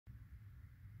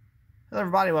Hello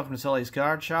everybody, welcome to Sully's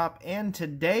Card Shop, and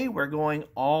today we're going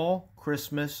all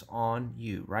Christmas on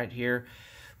you, right here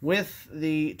with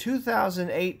the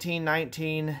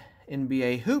 2018-19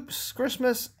 NBA Hoops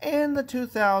Christmas and the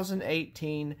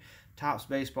 2018 Topps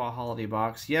Baseball Holiday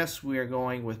Box. Yes, we are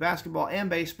going with basketball and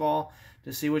baseball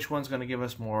to see which one's going to give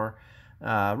us more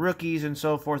rookies and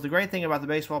so forth. The great thing about the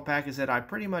baseball pack is that I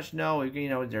pretty much know,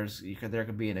 there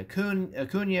could be an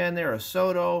Acuna in there, a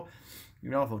Soto. You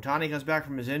know, if Ohtani comes back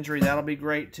from his injury, that'll be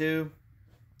great too.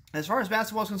 As far as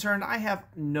basketball is concerned, I have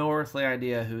no earthly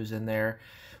idea who's in there.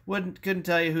 Couldn't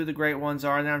tell you who the great ones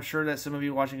are, and I'm sure that some of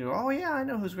you watching go, oh yeah, I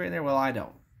know who's great in there. Well, I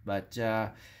don't. But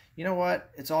you know what?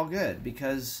 It's all good,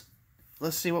 because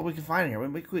let's see what we can find here.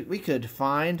 We could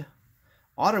find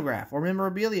autograph or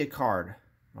memorabilia card.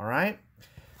 All right?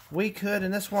 We could,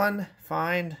 in this one,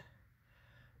 find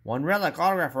one relic,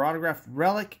 autograph, or autographed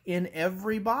relic in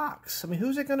every box. I mean,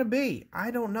 who's it going to be?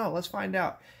 I don't know. Let's find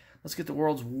out. Let's get the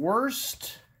world's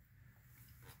worst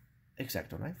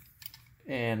X-Acto knife.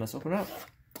 And let's open it up.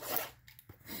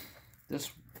 This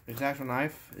X-Acto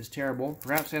knife is terrible.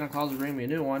 Perhaps Santa Claus will bring me a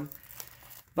new one.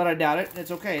 But I doubt it.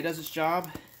 It's okay. It does its job.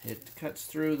 It cuts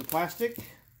through the plastic. It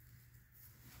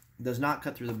does not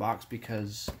cut through the box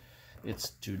because it's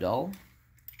too dull.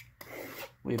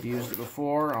 We've used it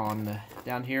before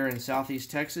down here in southeast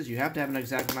Texas. You have to have an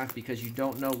X-Acto knife because you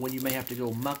don't know when you may have to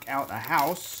go muck out a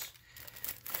house,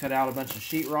 cut out a bunch of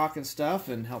sheetrock and stuff,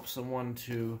 and help someone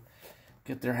to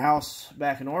get their house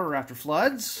back in order after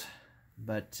floods.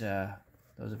 But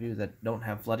those of you that don't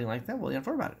have flooding like that, well, you don't have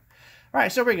to worry about it. All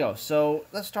right, so here we go. So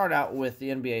let's start out with the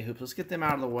NBA hoops. Let's get them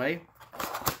out of the way.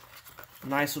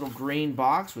 Nice little green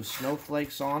box with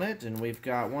snowflakes on it, and we've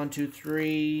got 1, 2,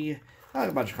 3... I have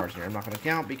a bunch of cards here. I'm not going to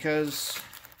count because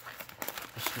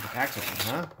let's get the packs open,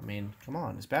 huh? I mean, come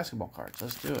on. It's basketball cards.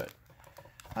 Let's do it.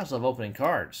 I just love opening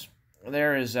cards.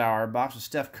 There is our box with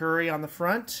Steph Curry on the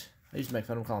front. I used to make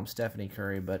fun of him, call him Stephanie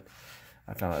Curry, but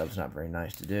I found out that was not very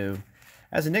nice to do.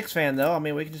 As a Knicks fan, though, I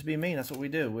mean, we can just be mean. That's what we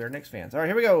do. We're Knicks fans. All right,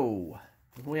 here we go.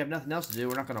 If we have nothing else to do,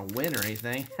 we're not going to win or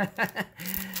anything.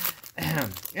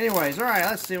 Anyways, all right,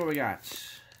 let's see what we got.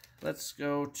 Let's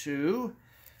go to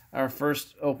our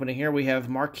first opening here. We have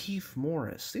Markieff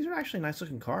Morris. These are actually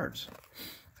nice-looking cards.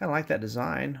 Kind of like that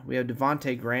design. We have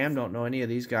Devontae Graham. Don't know any of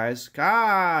these guys.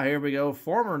 Here we go.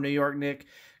 Former New York Knick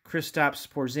Kristaps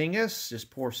Porzingis.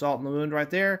 Just pour salt in the wound right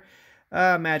there.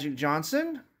 Magic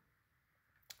Johnson.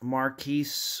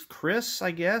 Marquise Chris,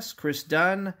 I guess. Chris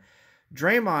Dunn.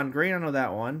 Draymond Green, I know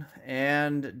that one.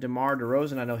 And DeMar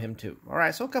DeRozan, I know him too. All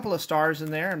right, so a couple of stars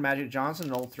in there. And Magic Johnson,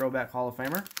 an old throwback Hall of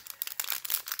Famer.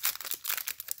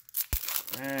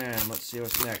 And let's see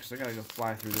what's next. I gotta go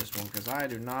fly through this one because I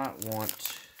do not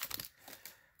want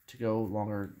to go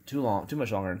too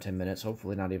much longer than 10 minutes.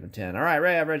 Hopefully not even 10. All right,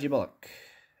 I have Reggie Bullock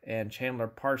and Chandler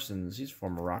Parsons. He's a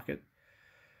former Rocket.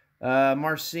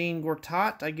 Marcin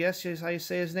Gortat, I guess is how you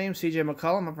say his name. CJ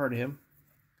McCollum, I've heard of him.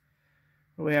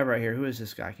 What do we have right here? Who is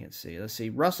this guy? I can't see. Let's see.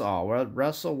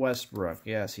 Russell Westbrook.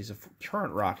 Yes, he's a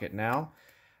current Rocket now.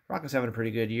 Rocket's having a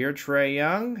pretty good year. Trae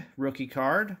Young, rookie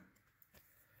card.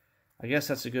 I guess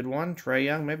that's a good one. Trae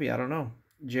Young, maybe. I don't know.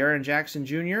 Jaren Jackson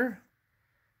Jr.,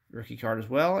 rookie card as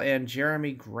well. And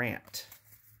Jeremy Grant.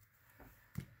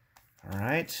 All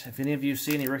right. If any of you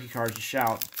see any rookie cards, just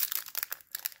shout.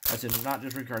 That's not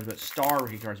just rookie cards, but star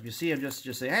rookie cards. If you see them, just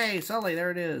say, hey, Sully,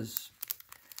 there it is.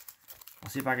 I'll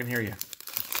see if I can hear you.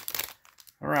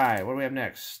 All right. What do we have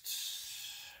next?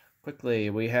 Quickly,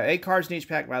 we have 8 cards in each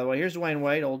pack, by the way. Here's Dwayne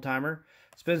Wade, old-timer.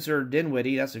 Spencer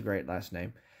Dinwiddie. That's a great last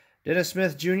name. Dennis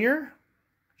Smith Jr.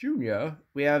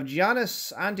 We have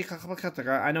Giannis Antetokounmpo.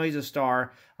 I know he's a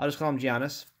star. I'll just call him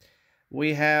Giannis.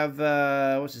 We have,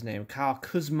 what's his name? Kyle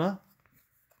Kuzma.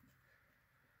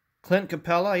 Clint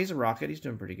Capella. He's a Rocket. He's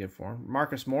doing pretty good for him.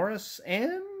 Marcus Morris.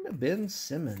 And Ben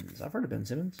Simmons. I've heard of Ben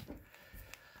Simmons.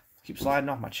 Keep sliding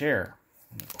off my chair.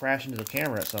 I'm going to crash into the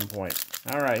camera at some point.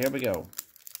 All right, here we go.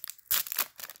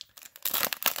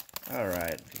 All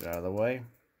right, get out of the way.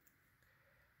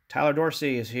 Tyler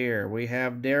Dorsey is here. We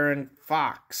have Darren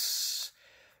Fox,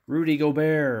 Rudy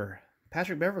Gobert,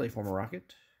 Patrick Beverly, former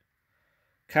Rocket.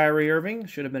 Kyrie Irving,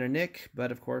 should have been a Knick,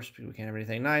 but of course we can't have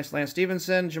anything nice. Lance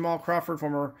Stevenson, Jamal Crawford,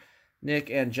 former Knick,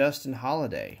 and Justin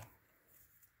Holiday.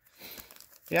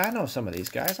 Yeah, I know some of these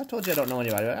guys. I told you I don't know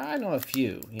anybody, but I know a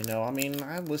few. You know, I mean,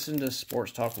 I listen to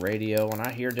sports talk radio, and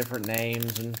I hear different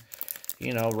names, and,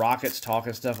 you know, Rockets talk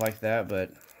and stuff like that,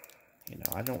 but, you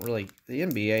know, I don't really... The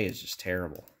NBA is just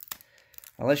terrible.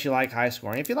 Unless you like high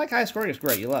scoring. If you like high scoring, it's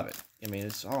great. You love it. I mean,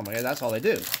 it's, oh my God, that's all they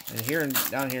do. And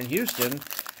down here in Houston,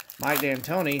 Mike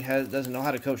D'Antoni doesn't know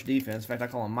how to coach defense. In fact, I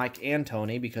call him Mike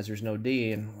Antoni because there's no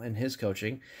D in his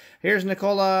coaching. Here's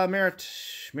Nikola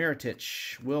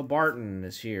Mirotic. Will Barton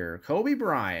is here. Kobe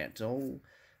Bryant. Oh,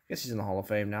 I guess he's in the Hall of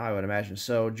Fame now, I would imagine.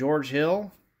 So, George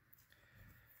Hill.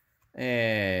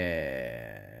 And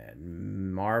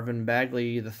Marvin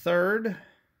Bagley III.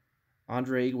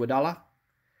 Andre Iguodala.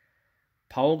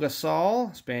 Paul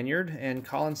Gasol, Spaniard. And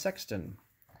Colin Sexton.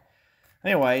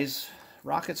 Anyways,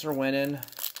 Rockets are winning.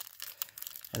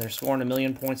 And they're scoring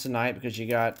 1,000,000 points a night because you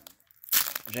got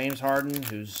James Harden,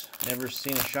 who's never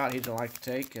seen a shot he doesn't like to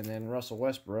take, and then Russell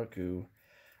Westbrook, who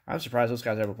I'm surprised those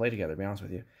guys ever played together, to be honest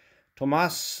with you.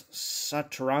 Tomas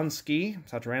Satoransky,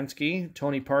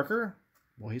 Tony Parker.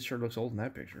 Well, he sure looks old in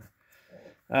that picture.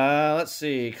 Let's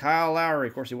see. Kyle Lowry.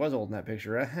 Of course, he was old in that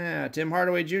picture. Tim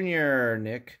Hardaway Jr.,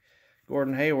 Nick.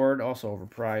 Gordon Hayward, also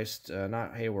overpriced.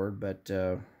 Not Hayward, but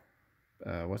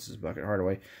what's his bucket?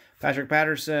 Hardaway. Patrick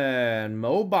Patterson,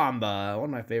 Mo Bamba, one of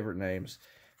my favorite names,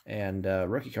 and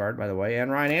rookie card, by the way,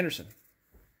 and Ryan Anderson.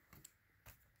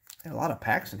 A lot of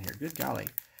packs in here. Good golly.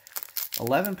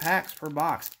 11 packs per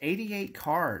box. 88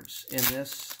 cards in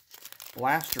this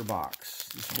blaster box.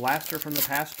 This blaster from the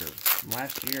pastor from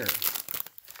last year.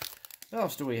 What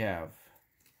else do we have?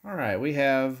 All right, we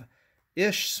have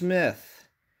Ish Smith.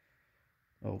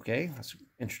 Okay, that's an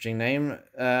interesting name.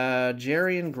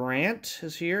 Jerry and Grant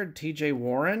is here. TJ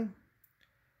Warren.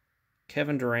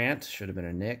 Kevin Durant. Should have been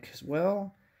a Nick as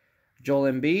well.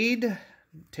 Joel Embiid.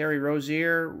 Terry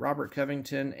Rozier. Robert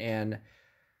Covington. And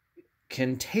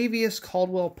Kentavious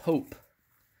Caldwell-Pope.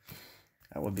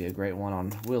 That would be a great one on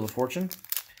Wheel of Fortune.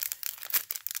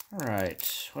 All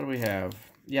right, what do we have?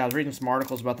 Yeah, I was reading some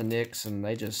articles about the Knicks, and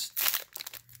they just...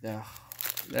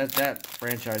 That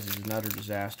franchise is an utter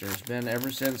disaster. It's been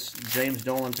ever since James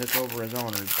Dolan took over as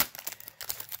owners.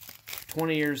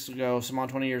 20 years ago,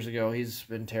 20 years ago, he's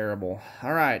been terrible.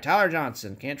 All right, Tyler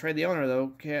Johnson. Can't trade the owner,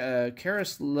 though.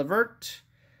 Karis LeVert,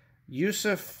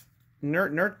 Yusuf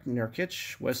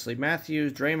Nurkic, Wesley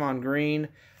Matthews, Draymond Green,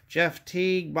 Jeff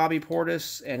Teague, Bobby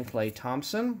Portis, and Klay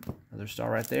Thompson. Another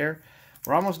star right there.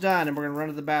 We're almost done, and we're going to run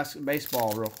to the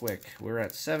baseball real quick. We're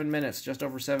at 7 minutes, just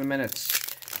over 7 minutes.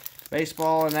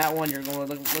 Baseball in that one, you're going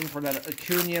to looking for that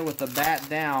Acuna with the bat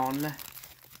down.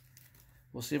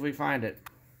 We'll see if we find it.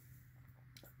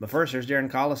 But first, there's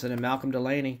Darren Collison and Malcolm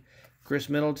Delaney. Chris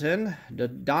Middleton,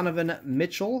 Donovan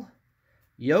Mitchell,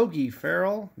 Yogi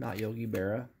Ferrell, not Yogi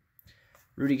Berra,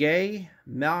 Rudy Gay,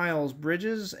 Miles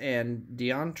Bridges, and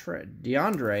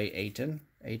DeAndre Ayton.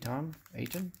 Ayton?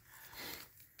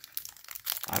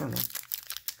 I don't know.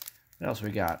 What else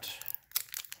we got?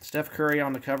 Steph Curry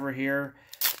on the cover here.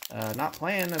 Not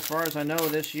playing, as far as I know,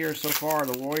 this year so far.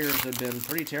 The Warriors have been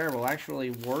pretty terrible. Actually,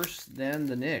 worse than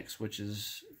the Knicks, which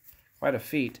is quite a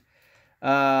feat.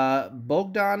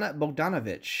 Bogdanovich.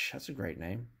 That's a great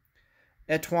name.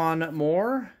 Etwan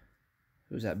Moore.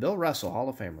 Who's that? Bill Russell, Hall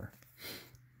of Famer.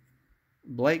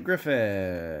 Blake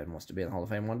Griffin wants to be in the Hall of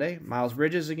Fame one day. Miles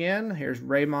Bridges again. Here's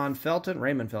Raymond Felton.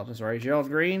 Gerald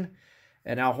Green.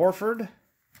 And Al Horford.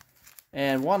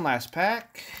 And one last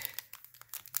pack.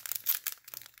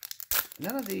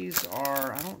 None of these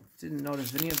are, didn't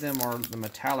notice any of them are the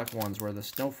metallic ones where the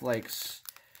snowflakes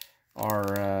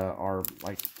are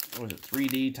like, what was it,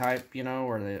 3D type, you know,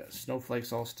 where the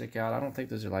snowflakes all stick out. I don't think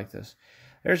those are like this.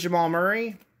 There's Jamal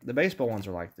Murray. The baseball ones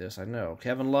are like this, I know.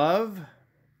 Kevin Love.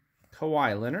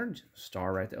 Kawhi Leonard.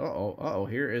 Star right there. Uh-oh.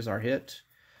 Here is our hit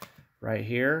right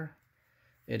here.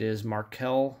 It is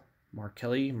Markel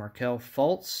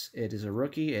Fultz. It is a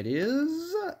rookie. It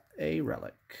is a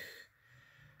relic.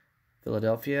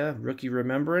 Philadelphia, rookie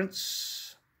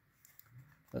remembrance.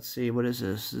 Let's see, what is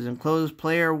this? This is enclosed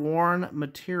player worn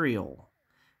material.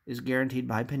 Is guaranteed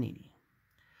by Panini.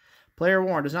 Player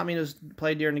worn does not mean it was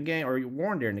played during the game or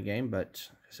worn during the game, but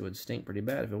I guess it would stink pretty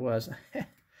bad if it was.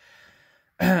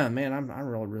 Man, I'm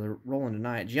really rolling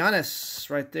tonight. Giannis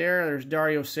right there. There's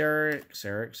Dario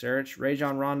Saric,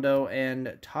 Rajon Rondo,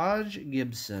 and Taj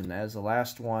Gibson as the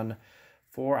last one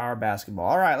for our basketball.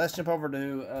 All right, let's jump over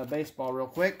to baseball real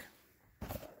quick.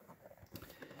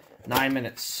 9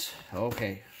 minutes.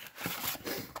 Okay.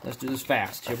 Let's do this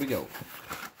fast. Here we go.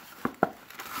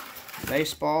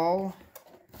 Baseball.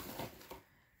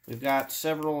 We've got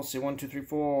several. Let's see. 1, 2, 3,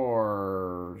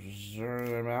 4.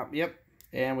 Yep.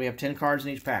 And we have 10 cards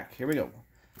in each pack. Here we go.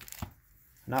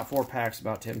 Not 4 packs,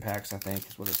 about 10 packs, I think,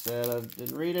 is what it said. I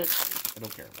didn't read it. I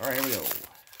don't care. All right, here we go.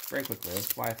 Very quickly.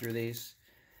 Let's fly through these.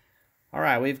 All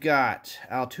right, we've got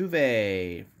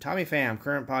Altuve, Tommy Pham,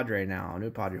 current Padre now, new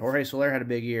Padre. Jorge Soler had a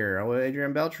big year.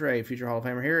 Adrian Beltre, future Hall of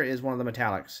Famer. Here is one of the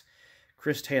metallics.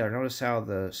 Chris Taylor. Notice how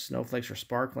the snowflakes are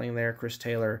sparkling there. Chris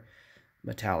Taylor.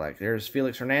 metallic. There's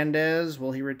Felix Hernandez.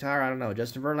 Will he retire? I don't know.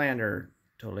 Justin Verlander.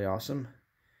 Totally awesome.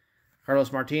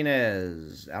 Carlos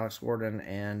Martinez, Alex Gordon,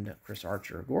 and Chris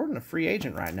Archer. Gordon, a free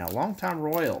agent right now. Longtime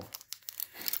Royal.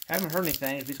 Haven't heard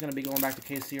anything. If he's going to be going back to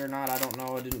KC or not, I don't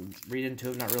know. I didn't read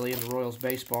into it. Not really into Royals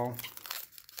baseball.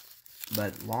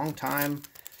 But longtime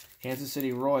Kansas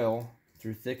City Royal,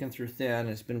 through thick and through thin.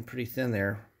 It's been pretty thin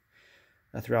there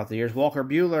throughout the years. Walker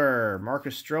Buehler,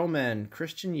 Marcus Stroman,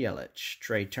 Christian Yelich,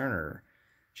 Trey Turner,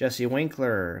 Jesse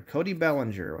Winkler, Cody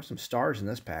Bellinger. What's some stars in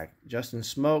this pack? Justin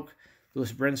Smoke,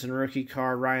 Lewis Brinson rookie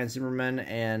card, Ryan Zimmerman,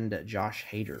 and Josh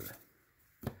Hader.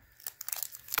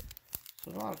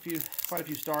 So quite a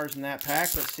few stars in that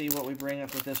pack. Let's see what we bring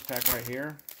up with this pack right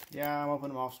here. Yeah, I'm opening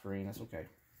them off screen. That's okay.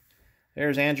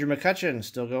 There's Andrew McCutchen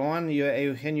still going.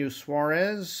 Eugenio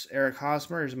Suarez, Eric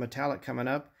Hosmer. There's a metallic coming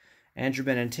up. Andrew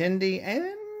Benintendi,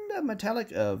 and a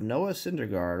metallic of Noah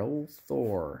Syndergaard, old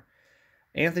Thor.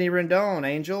 Anthony Rendon,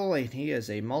 Angel. He is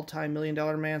a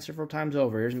multi-million-dollar man several times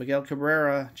over. Here's Miguel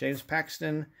Cabrera, James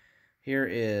Paxton. Here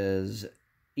is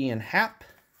Ian Happ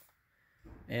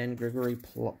and Gregory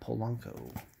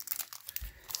Polanco.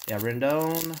 Yeah,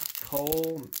 Rendon,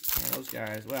 Cole, man, those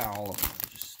guys, well, all of them are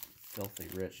just filthy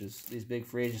rich. These big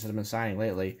free agents that have been signing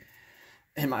lately,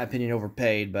 in my opinion,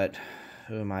 overpaid, but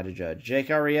who am I to judge? Jake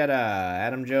Arrieta,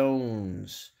 Adam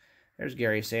Jones. There's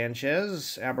Gary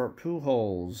Sanchez, Albert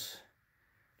Pujols,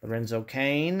 Lorenzo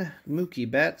Cain, Mookie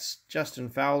Betts, Dustin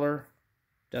Fowler,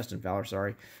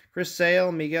 Chris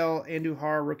Sale, Miguel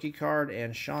Andujar rookie card,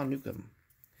 and Sean Newcomb.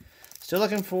 Still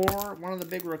looking for one of the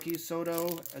big rookies,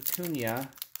 Soto, Acuna.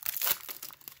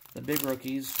 The big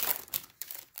rookies.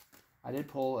 I did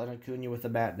pull an Acuna with the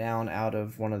bat down out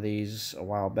of one of these a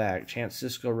while back. Chance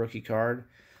Sisco rookie card.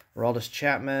 Aroldis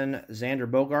Chapman, Xander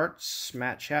Bogaerts,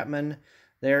 Matt Chapman.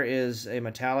 There is a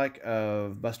metallic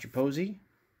of Buster Posey.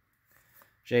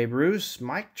 Jay Bruce,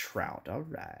 Mike Trout. All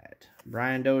right.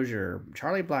 Brian Dozier,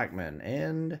 Charlie Blackmon,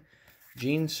 and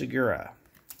Gene Segura.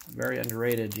 Very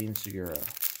underrated Gene Segura.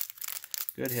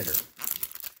 Good hitter.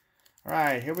 All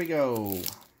right, here we go.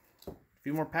 A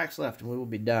few more packs left, and we will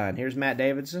be done. Here's Matt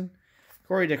Davidson,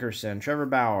 Corey Dickerson, Trevor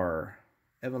Bauer,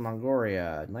 Evan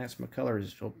Longoria, Lance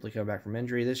McCullers hopefully come back from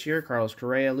injury this year, Carlos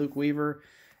Correa, Luke Weaver,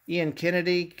 Ian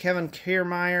Kennedy, Kevin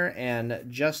Kiermaier, and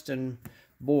Justin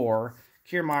Bohr.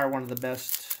 Kiermaier, one of the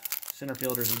best center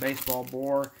fielders in baseball.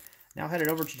 Bohr now headed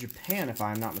over to Japan, if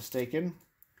I'm not mistaken.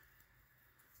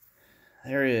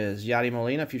 There is Yadi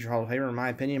Molina, future Hall of Famer, in my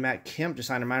opinion. Matt Kemp just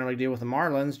signed a minor league deal with the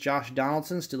Marlins. Josh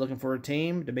Donaldson, still looking for a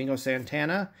team. Domingo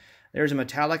Santana. There's a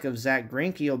metallic of Zach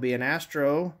Greinke. He'll be an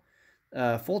Astro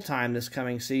full-time this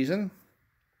coming season.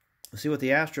 Let's see what the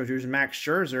Astros do. Here's Max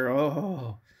Scherzer.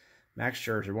 Oh, Max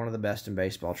Scherzer, one of the best in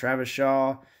baseball. Travis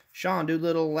Shaw, Sean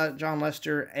Doolittle, John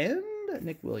Lester, and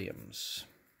Nick Williams.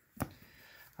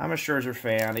 I'm a Scherzer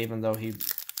fan, even though he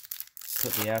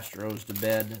put the Astros to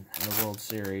bed in the World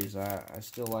Series. I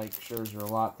still like Scherzer a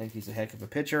lot. Think he's a heck of a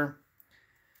pitcher.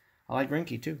 I like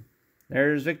Greinke, too.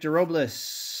 There's Victor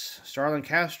Robles, Starlin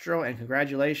Castro, and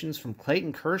congratulations from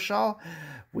Clayton Kershaw.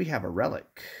 We have a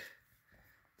relic.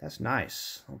 That's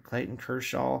nice. Oh, Clayton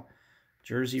Kershaw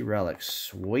jersey relic.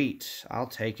 Sweet. I'll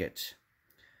take it.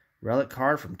 Relic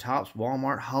card from Topps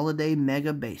Walmart Holiday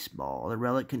Mega Baseball. The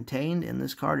relic contained in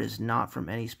this card is not from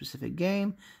any specific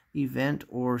game, event,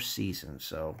 or season.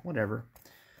 So, whatever.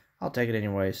 I'll take it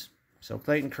anyways. So,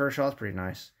 Clayton Kershaw is pretty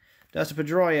nice. Dustin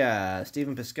Pedroia,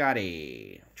 Stephen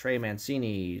Piscotty, Trey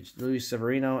Mancini, Luis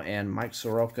Severino, and Mike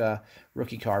Soroka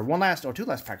rookie card. Two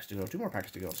last packs to go. Two more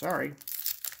packs to go. Sorry.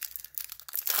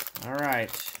 All right.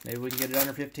 Maybe we can get it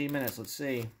under 15 minutes. Let's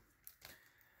see.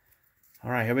 All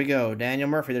right, here we go. Daniel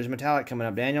Murphy. There's a metallic coming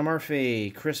up. Daniel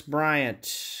Murphy, Chris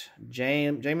Bryant,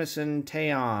 Jameson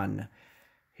Taillon.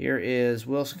 Here is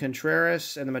Wilson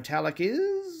Contreras, and the metallic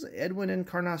is Edwin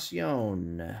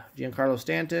Encarnacion, Giancarlo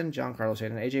Stanton,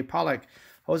 AJ Pollock,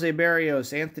 Jose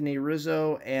Barrios, Anthony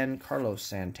Rizzo, and Carlos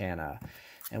Santana.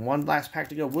 And one last pack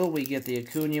to go. Will we get the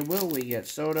Acuna? Will we get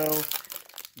Soto?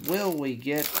 Will we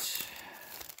get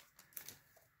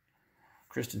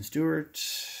Kristen Stewart?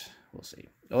 We'll see.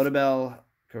 Odubel,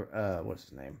 what's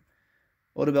his name?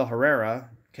 Odubel Herrera,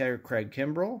 Craig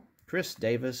Kimbrell, Chris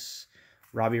Davis,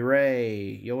 Robbie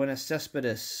Ray, Yoenis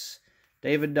Cespedes,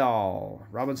 David Dahl,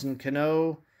 Robinson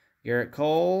Cano, Garrett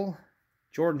Cole,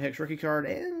 Jordan Hicks rookie card,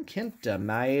 and Kenta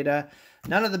Maeda.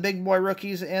 None of the big boy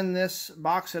rookies in this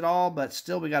box at all, but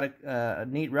still we got a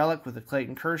neat relic with the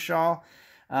Clayton Kershaw.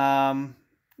 Some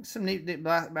neat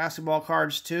basketball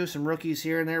cards too, some rookies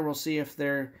here and there. We'll see if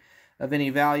they're of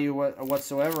any value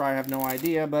whatsoever. I have no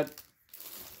idea, but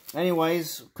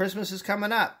anyways, Christmas is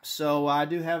coming up, so I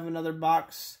do have another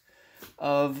box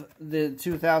of the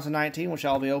 2019, which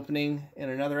I'll be opening in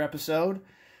another episode.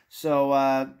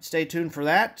 So stay tuned for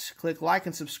that. Click like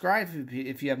and subscribe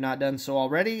if you have not done so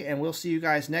already, and we'll see you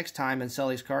guys next time in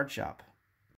Sully's Card Shop.